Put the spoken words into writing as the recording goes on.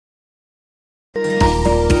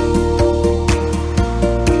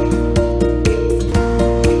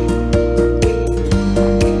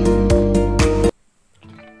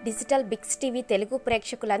DigitalBixTV-Telugu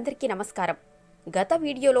ప్రేక్షకులందరికీ నమస్కారం. గత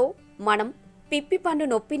వీడియోలో మనం పిప్పి పన్ను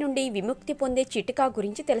నొప్పి నుండి విముక్తి పొందే చిట్కా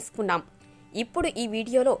గురించి తెలుసుకున్నాం. ఇప్పుడు ఈ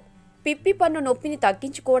వీడియోలో పిప్పి పన్ను నొప్పిని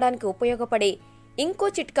తగ్గించుకోవడానికి ఉపయోగపడే ఇంకో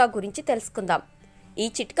చిట్కా గురించి తెలుసుకుందాం. ఈ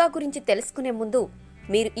చిట్కా గురించి తెలుసుకునే ముందు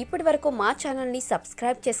మీరు ఇప్పటివరకు మా ఛానల్ని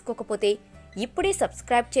సబ్స్క్రైబ్ చేసుకోకపోతే ఇప్పుడే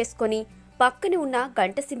సబ్స్క్రైబ్ చేసుకొని పక్కనే ఉన్న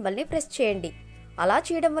గంట సింబల్ని ప్రెస్ చేయండి. అలా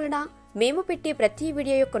చేయడం వలన మేము పెట్టే ప్రతి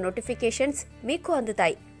వీడియో యొక్క నోటిఫికేషన్స్ మీకు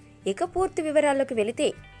అందుతాయి. ఇక పూర్తి వివరాల్లోకి వెళితే,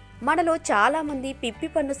 మనలో చాలా మంది పిప్పి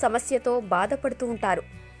పన్ను సమస్యతో బాధపడుతూ ఉంటారు.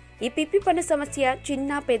 ఈ పిప్పి పన్ను సమస్య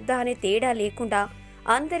చిన్న పెద్ద అనే తేడా లేకుండా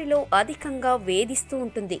అందరిలో అధికంగా వేధిస్తూ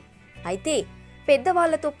ఉంటుంది. అయితే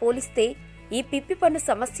పెద్దవాళ్లతో పోలిస్తే ఈ పిప్పి పన్ను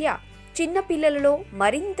సమస్య చిన్న పిల్లలలో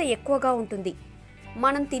మరింత ఎక్కువగా ఉంటుంది.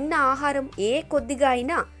 మనం తిన్న ఆహారం ఏ కొద్దిగా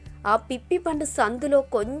అయినా ఆ పిప్పి పన్ను సందులో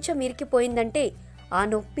కొంచెం ఇరికిపోయిందంటే ఆ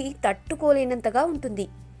నొప్పి తట్టుకోలేనంతగా ఉంటుంది.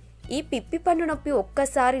 ఈ పిప్పి పన్ను నొప్పి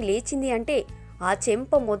ఒక్కసారి లేచింది అంటే ఆ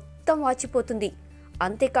చెంప మొత్తం వాచిపోతుంది.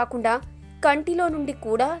 అంతేకాకుండా కంటిలో నుండి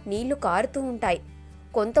కూడా నీళ్లు కారుతూ ఉంటాయి.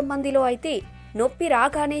 కొంతమందిలో అయితే నొప్పి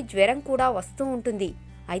రాగానే జ్వరం కూడా వస్తూ ఉంటుంది.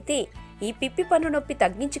 అయితే ఈ పిప్పి పన్ను నొప్పి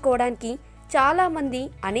తగ్గించుకోవడానికి చాలా మంది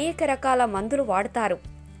అనేక రకాల మందులు వాడతారు.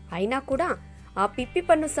 అయినా కూడా ఆ పిప్పి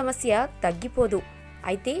పన్ను సమస్య తగ్గిపోదు.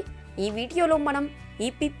 అయితే ఈ వీడియోలో మనం ఈ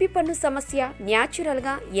పిప్పి పన్ను సమస్య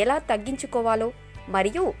న్యాచురల్గా ఎలా తగ్గించుకోవాలో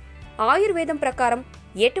మరియు ఆయుర్వేదం ప్రకారం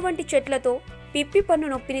ఎటువంటి చెట్లతో పిప్పి పన్ను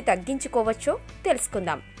నొప్పిని తగ్గించుకోవచ్చో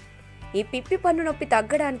తెలుసుకుందాం. ఈ పిప్పి పన్ను నొప్పి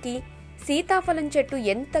తగ్గడానికి సీతాఫలం చెట్టు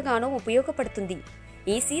ఎంతగానో ఉపయోగపడుతుంది.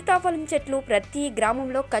 ఈ సీతాఫలం చెట్లు ప్రతి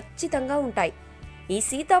గ్రామంలో ఖచ్చితంగా ఉంటాయి. ఈ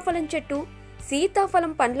సీతాఫలం చెట్టు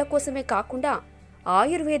సీతాఫలం పండ్ల కోసమే కాకుండా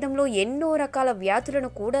ఆయుర్వేదంలో ఎన్నో రకాల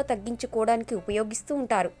వ్యాధులను కూడా తగ్గించుకోవడానికి ఉపయోగిస్తూ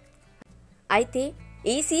ఉంటారు. అయితే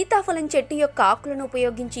ఈ సీతాఫలం చెట్టు యొక్క ఆకులను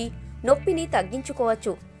ఉపయోగించి నొప్పిని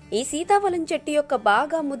తగ్గించుకోవచ్చు. ఈ సీతాఫలం చెట్టు యొక్క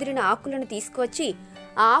బాగా ముదిరిన ఆకులను తీసుకువచ్చి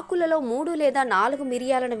ఆ ఆకులలో 3 లేదా 4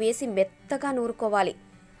 మిరియాలను వేసి మెత్తగా నూరుకోవాలి.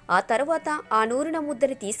 ఆ తర్వాత ఆ నూరిన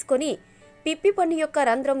ముద్దని తీసుకొని పిప్పి పన్ను యొక్క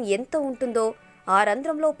రంధ్రం ఎంత ఉంటుందో ఆ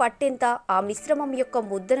రంధ్రంలో పట్టేంత ఆ మిశ్రమం యొక్క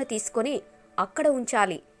ముద్దను తీసుకొని అక్కడ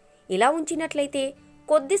ఉంచాలి. ఇలా ఉంచినట్లయితే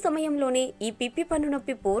కొద్ది సమయంలోనే ఈ పిప్పి పన్ను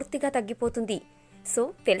నొప్పి పూర్తిగా తగ్గిపోతుంది. సో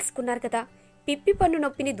తెలుసుకున్నారు కదా పిప్పి పన్ను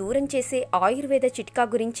నొప్పిని దూరం చేసే ఆయుర్వేద చిట్కా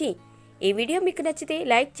గురించి. ఈ వీడియో మీకు నచ్చితే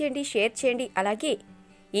లైక్ చేయండి, షేర్ చేయండి. అలాగే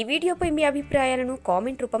ఈ వీడియోపై మీ అభిప్రాయాలను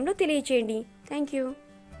కామెంట్ రూపంలో తెలియజేయండి. Thank you.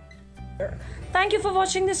 Thank you for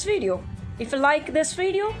watching this video. If you like this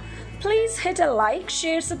video, please hit a like,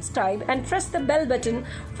 share, subscribe and press the bell button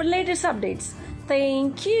for latest updates.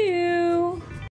 Thank you.